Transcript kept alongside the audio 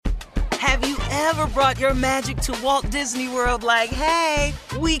Have you ever brought your magic to Walt Disney World like, hey,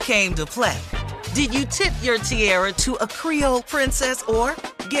 we came to play? Did you tip your tiara to a Creole princess or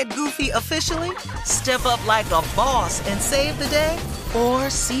get goofy officially? Step up like a boss and save the day? Or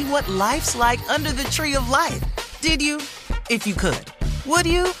see what life's like under the tree of life? Did you? If you could. Would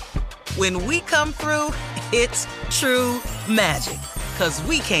you? When we come through, it's true magic. 'Cause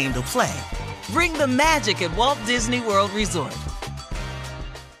we came to play. Bring the magic at Walt Disney World Resort.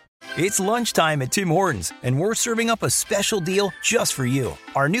 It's lunchtime at Tim Hortons, and we're serving up a special deal just for you.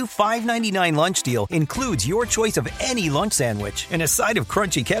 Our new $5.99 lunch deal includes your choice of any lunch sandwich and a side of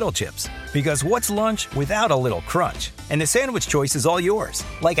crunchy kettle chips. Because what's lunch without a little crunch? And the sandwich choice is all yours,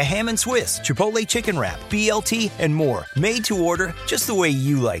 like a ham and Swiss, Chipotle chicken wrap, BLT, and more, made to order just the way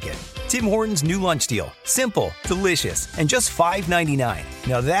you like it. Tim Hortons' new lunch deal. Simple, delicious, and just $5.99.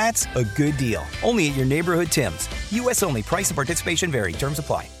 Now that's a good deal. Only at your neighborhood Tim's. U.S. only. Price and participation vary. Terms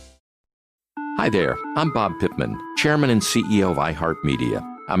apply. Hi there, I'm Bob Pittman, Chairman and CEO of iHeartMedia.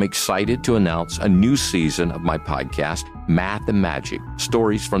 I'm excited to announce a new season of my podcast, Math and Magic,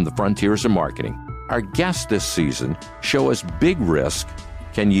 Stories from the Frontiers of Marketing. Our guests this season show us big risk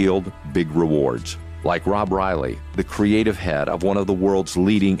can yield big rewards, like Rob Riley, the creative head of one of the world's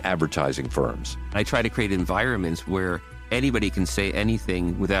leading advertising firms. I try to create environments where anybody can say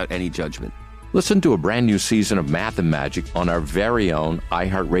anything without any judgment. Listen to a brand new season of Math and Magic on our very own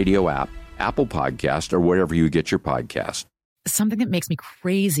iHeartRadio app, Apple Podcast, or wherever you get your podcast. Something that makes me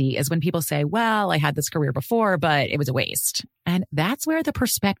crazy is when people say, well, I had this career before, but it was a waste. And that's where the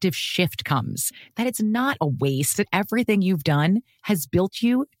perspective shift comes, that it's not a waste, that everything you've done has built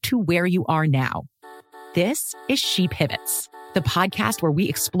you to where you are now. This is She Pivots, the podcast where we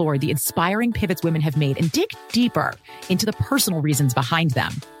explore the inspiring pivots women have made and dig deeper into the personal reasons behind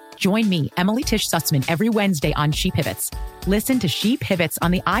them. Join me, Emily Tish Sussman, every Wednesday on She Pivots. Listen to She Pivots on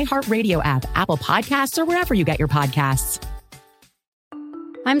the iHeartRadio app, Apple Podcasts, or wherever you get your podcasts.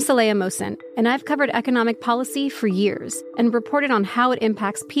 I'm Saleha Mohsin, and I've covered economic policy for years and reported on how it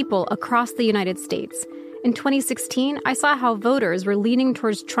impacts people across the United States. In 2016, I saw how voters were leaning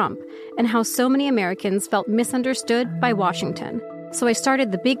towards Trump and how so many Americans felt misunderstood by Washington. So I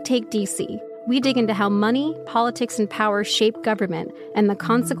started The Big Take DC. We dig into how money, politics, and power shape government and the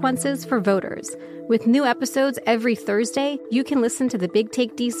consequences for voters. With new episodes every Thursday, you can listen to The Big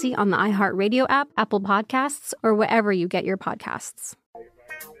Take DC on the iHeartRadio app, Apple Podcasts, or wherever you get your podcasts.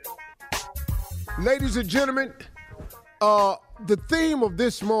 Ladies and gentlemen, the theme of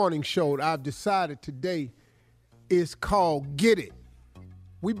this morning's show I've decided today is called Get It.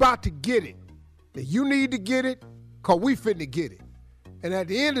 We about to get it. Now, you need to get it because we finna get it. And at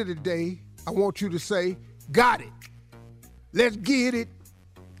the end of the day, I want you to say, got it. Let's get it.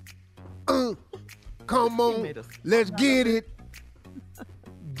 Come on, let's get it.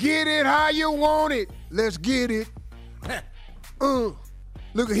 Get it how you want it. Let's get it.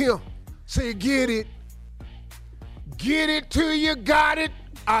 Look at him. Say, get it. Get it till you got it.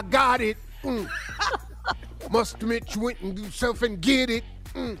 I got it. Must admit you went and do yourself and get it.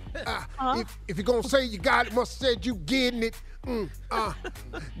 If you're going to say you got it, must have said you getting it.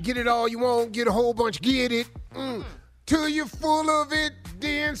 Get it all you want, get a whole bunch, get it. Till you're full of it,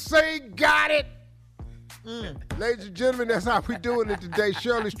 then say got it. Ladies and gentlemen, that's how we doing it today.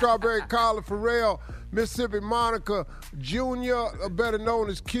 Shirley Strawberry, Carla Farrell, Mississippi Monica Jr., better known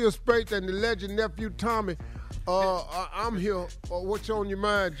as Kill Spate, and the legend nephew Tommy. I'm here. What's on your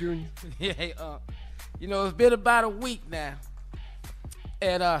mind, Junior? Yeah, it's been about a week now.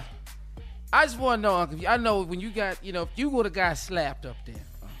 And I just want to know, Uncle, I know when you got, if you would have got slapped up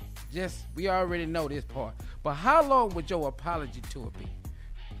there, we already know this part. But how long would your apology tour be?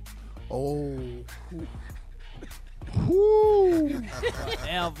 Oh. Whoo.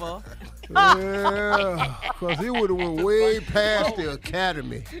 Ever. Yeah, because he would have went way past the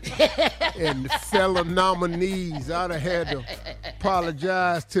Academy and the fellow nominees. I'd have had to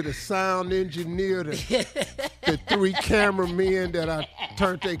apologize to the sound engineer, the three cameramen that I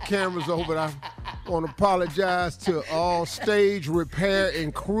turned their cameras over. I want to apologize to all stage repair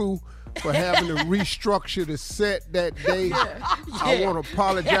and crew for having to restructure the set that day. I want to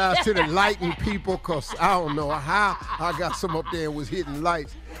apologize to the lighting people because I don't know how I got some up there and was hitting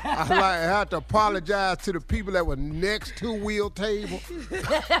lights. I had to apologize to the people that were next to wheel table.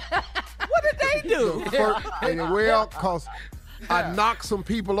 What did they do? Because I knocked some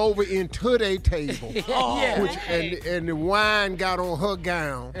people over into their table. And the wine got on her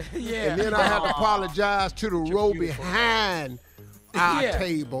gown. And then I had to apologize to the row behind our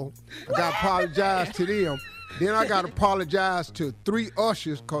table. I got to apologize to them. Then I got to apologize to three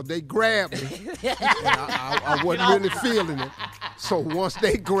ushers because they grabbed me. And I wasn't really feeling it. So once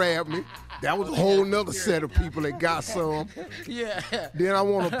they grabbed me, that was a whole nother set of people that got some. Yeah. Then I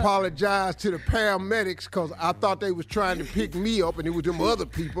want to apologize to the paramedics because I thought they was trying to pick me up and it was them other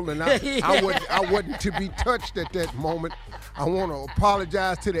people, and I wasn't to be touched at that moment. I want to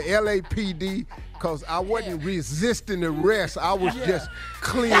apologize to the LAPD because I wasn't resisting arrest. I was just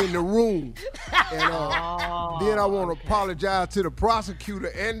clearing the room. And then I want to apologize to the prosecutor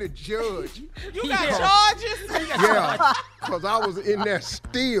and the judge. You got charges? Yeah, because I was in there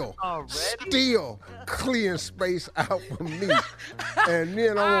still clearing space out for me. And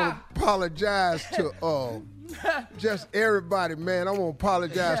then I want to apologize to just everybody, man. I want to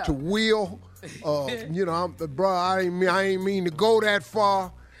apologize to Will. I ain't mean to go that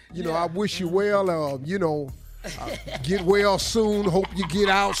far. I wish you well. Get well soon. Hope you get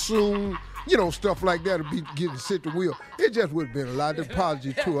out soon. Stuff like that. Be getting sit the wheel. It just would have been a lot of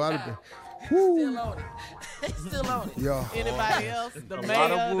apology too. I'd have been. Still on it. Still on it. Yeah. Anybody else? The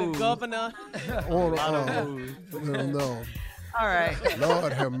mayor, the governor. No. All right.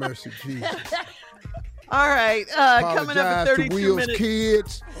 Lord have mercy, Jesus. All right. Coming up in 32 to Will's minutes.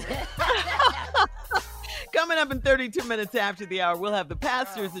 Kids. Coming up in 32 minutes after the hour, we'll have the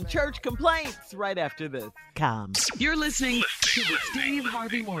pastors and church complaints right after this. You're listening to the Steve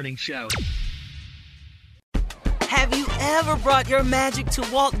Harvey Morning Show. Have you ever brought your magic to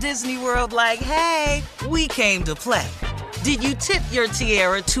Walt Disney World like, hey, we came to play? Did you tip your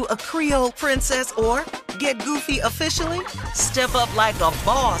tiara to a Creole princess or get goofy officially? Step up like a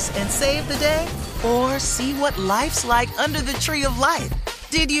boss and save the day? Or see what life's like under the tree of life?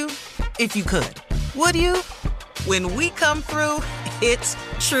 Did you? If you could. Would you? When we come through, it's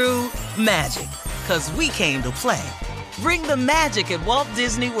true magic. 'Cause we came to play. Bring the magic at Walt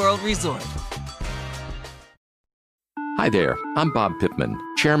Disney World Resort. Hi there, I'm Bob Pittman,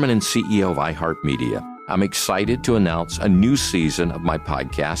 Chairman and CEO of iHeartMedia. I'm excited to announce a new season of my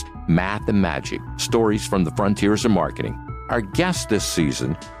podcast, Math and Magic, Stories from the Frontiers of Marketing. Our guests this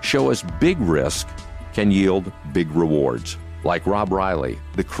season show us big risk can yield big rewards. Like Rob Riley,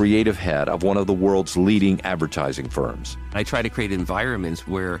 the creative head of one of the world's leading advertising firms. I try to create environments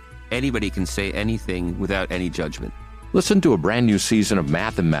where anybody can say anything without any judgment. Listen to a brand new season of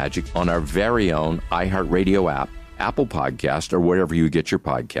Math and Magic on our very own iHeartRadio app, Apple Podcast, or wherever you get your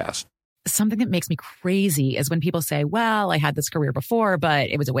podcast. Something that makes me crazy is when people say, well, I had this career before,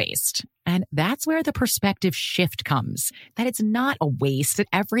 but it was a waste. And that's where the perspective shift comes, that it's not a waste, that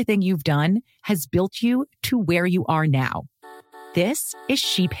everything you've done has built you to where you are now. This is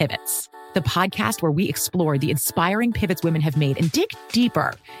She Pivots, the podcast where we explore the inspiring pivots women have made and dig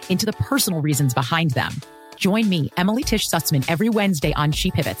deeper into the personal reasons behind them. Join me, Emily Tish Sussman, every Wednesday on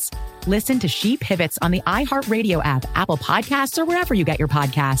She Pivots. Listen to She Pivots on the iHeartRadio app, Apple Podcasts, or wherever you get your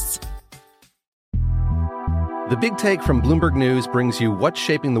podcasts. The Big Take from Bloomberg News brings you what's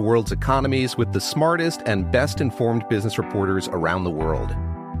shaping the world's economies with the smartest and best-informed business reporters around the world.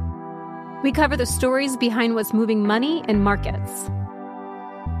 We cover the stories behind what's moving money and markets.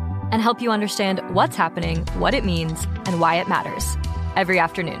 And help you understand what's happening, what it means, and why it matters. Every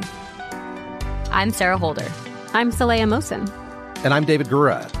afternoon. I'm Sarah Holder. I'm Saleha Mohsin. And I'm David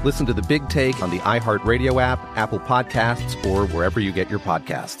Gura. Listen to The Big Take on the iHeartRadio app, Apple Podcasts, or wherever you get your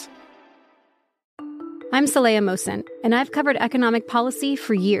podcasts. I'm Saleha Mohsin, and I've covered economic policy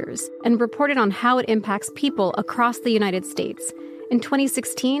for years and reported on how it impacts people across the United States. In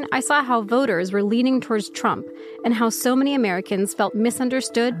 2016, I saw how voters were leaning towards Trump and how so many Americans felt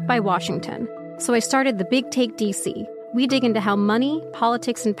misunderstood by Washington. So I started The Big Take DC. We dig into how money,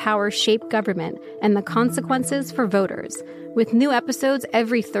 politics, and power shape government and the consequences for voters. With new episodes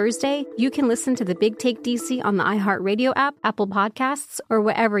every Thursday, you can listen to The Big Take DC on the iHeartRadio app, Apple Podcasts, or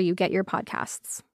wherever you get your podcasts.